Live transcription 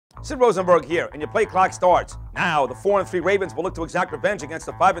Sid Rosenberg here, and your play clock starts. Now, the 4-3 Ravens will look to exact revenge against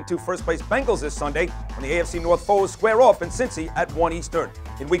the 5-2 first-place Bengals this Sunday when the AFC North foes square off in Cincy at 1 Eastern.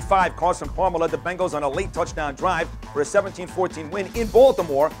 In Week 5, Carson Palmer led the Bengals on a late touchdown drive for a 17-14 win in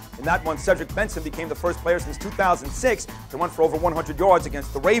Baltimore. In that one, Cedric Benson became the first player since 2006 to run for over 100 yards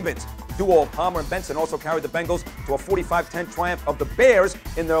against the Ravens. The duo of Palmer and Benson also carried the Bengals to a 45-10 triumph of the Bears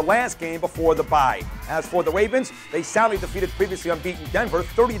in their last game before the bye. As for the Ravens, they soundly defeated previously unbeaten Denver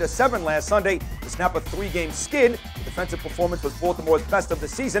 30-7 last Sunday to snap a 3-game skid. The defensive performance was Baltimore's best of the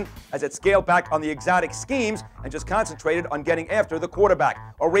season as it scaled back on the exotic schemes and just concentrated on getting after the quarterback.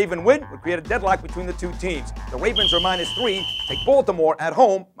 A Raven win would create a deadlock between the two teams. The Ravens are -3. Take Baltimore at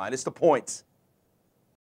home minus the points.